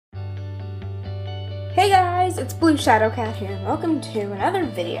guys, it's Blue Shadow Cat here, and welcome to another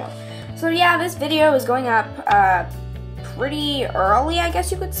video. So yeah, this video is going up pretty early, I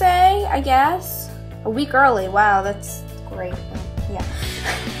guess you could say, a week early. Wow, that's great. Yeah.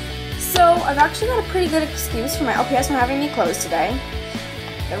 So I've actually got a pretty good excuse for my LPS not having me clothes today.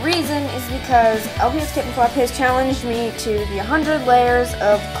 The reason is because LPS KittenFluff has challenged me to the 100 layers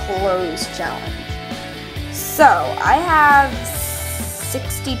of clothes challenge. So I have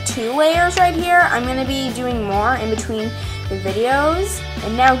 62 layers right here. I'm going to be doing more in between the videos.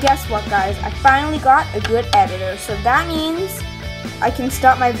 And now guess what, guys? I finally got a good editor. So that means I can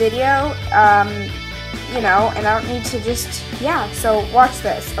stop my video, you know, and I don't need to just, yeah. So watch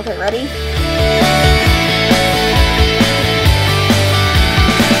this. Okay, ready?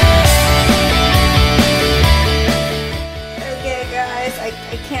 Okay, guys, I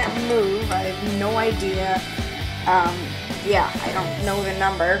can't move. I have no idea. Yeah, I don't know the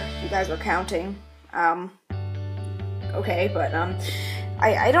number. You guys were counting. Okay, but,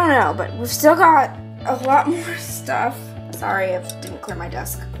 I don't know, but we've still got a lot more stuff. Sorry if I didn't clear my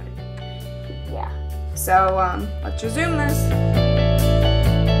desk, but, yeah. So, let's resume this.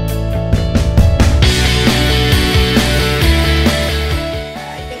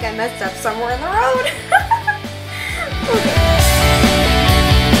 I think I messed up somewhere in the road. Okay.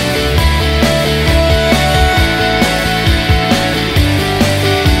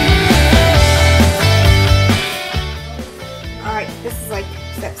 This is like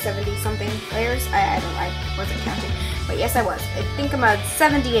 70 something layers. I wasn't counting, but yes I was. I think I'm at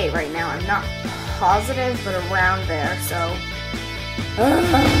 78 right now. I'm not positive, but around there. So,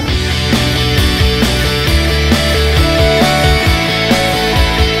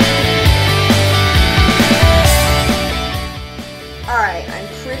 all right. I'm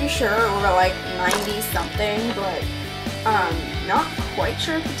pretty sure we're like 90 something, but not quite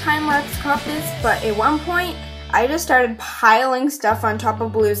sure if the time-lapse caught this. But at one point, I just started piling stuff on top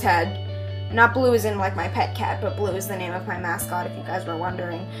of Blue's head. Not Blue as in like my pet cat, but Blue is the name of my mascot, if you guys were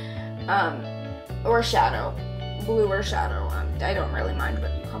wondering. Or Shadow. Blue or Shadow. I don't really mind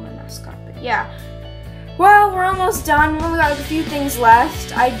what you call my mascot, but yeah. Well, we're almost done. We only got like a few things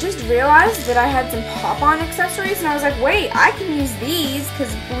left. I just realized that I had some pop-on accessories, and I was like, wait, I can use these,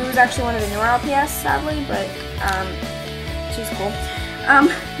 because Blue is actually one of the newer LPS, sadly, but, she's cool.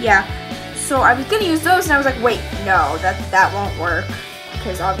 Yeah. So I was gonna use those, and I was like, wait, no, that won't work,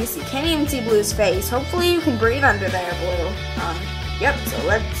 because obviously you can't even see Blue's face. Hopefully you can breathe under there, Blue. Yep, so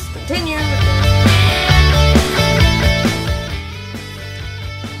let's continue.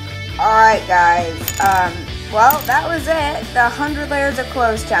 Alright, guys, well, that was it, the 100 layers of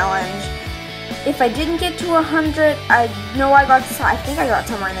clothes challenge. If I didn't get to 100, I think I got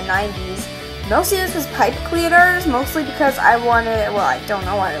somewhere in the 90s. Mostly this was pipe cleaners, mostly because I wanted, well, I don't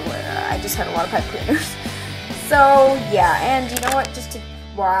know why I just had a lot of pipe cleaners. So, yeah, and you know what,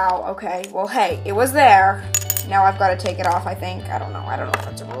 wow, okay, well, hey, it was there. Now I've got to take it off, I think. I don't know if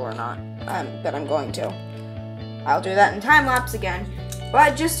that's a rule or not, but I'm going to. I'll do that in time-lapse again.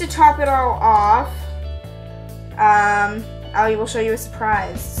 But just to top it all off, I will show you a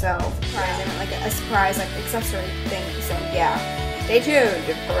surprise. So, like a surprise, like, accessory thing. So, yeah, stay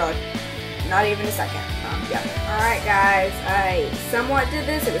tuned for not even a second. Yeah. Alright, guys, I somewhat did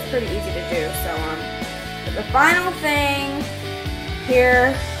this. It was pretty easy to do. So, but the final thing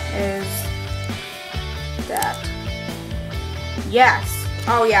here is that. Yes.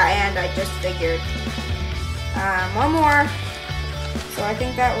 Oh, yeah, and I just figured. One more. So I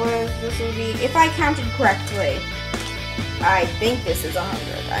think this will be, if I counted correctly, I think this is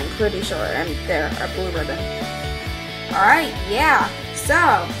 100. I'm pretty sure. And there, a blue ribbon. Alright, yeah.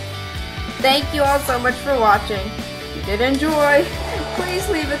 So, thank you all so much for watching. If you did enjoy, please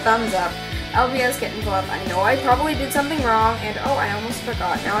leave a thumbs up. LPS KittenFluff, I know I probably did something wrong, and oh, I almost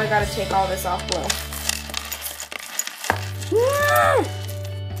forgot. Now I gotta take all this off Blue.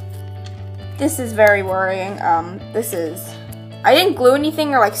 This is very worrying. I didn't glue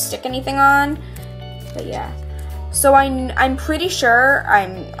anything or like stick anything on, but yeah. So I'm pretty sure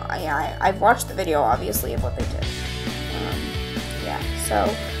I've watched the video, obviously, of what they did. Yeah, so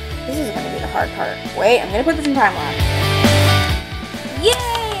this is gonna be the hard part. Wait, I'm gonna put this in time lapse.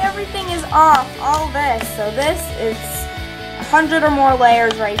 Yay! Everything is off. All this. So this is 100 or more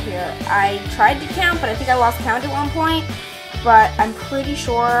layers right here. I tried to count, but I think I lost count at one point. But I'm pretty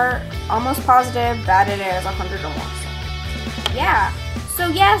sure, almost positive, that it is 100 or more. So, yeah. So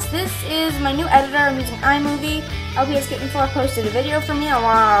yes, this is my new editor. I'm using iMovie. LPS KittenFluff posted a video for me a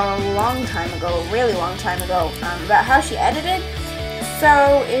long time ago, a really long time ago, about how she edited.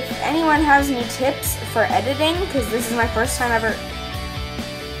 So if anyone has any tips for editing, because this is my first time ever.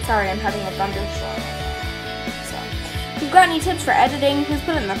 Sorry, I'm having a thunderstorm. If you've got any tips for editing, please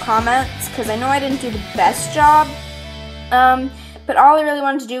put it in the comments, because I know I didn't do the best job. But all I really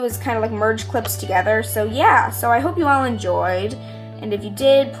wanted to do was kind of like merge clips together. So yeah, so I hope you all enjoyed. And if you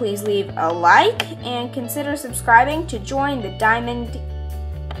did, please leave a like and consider subscribing to join the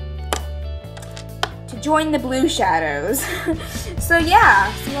Blue Shadows. So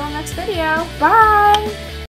yeah, see you all next video. Bye!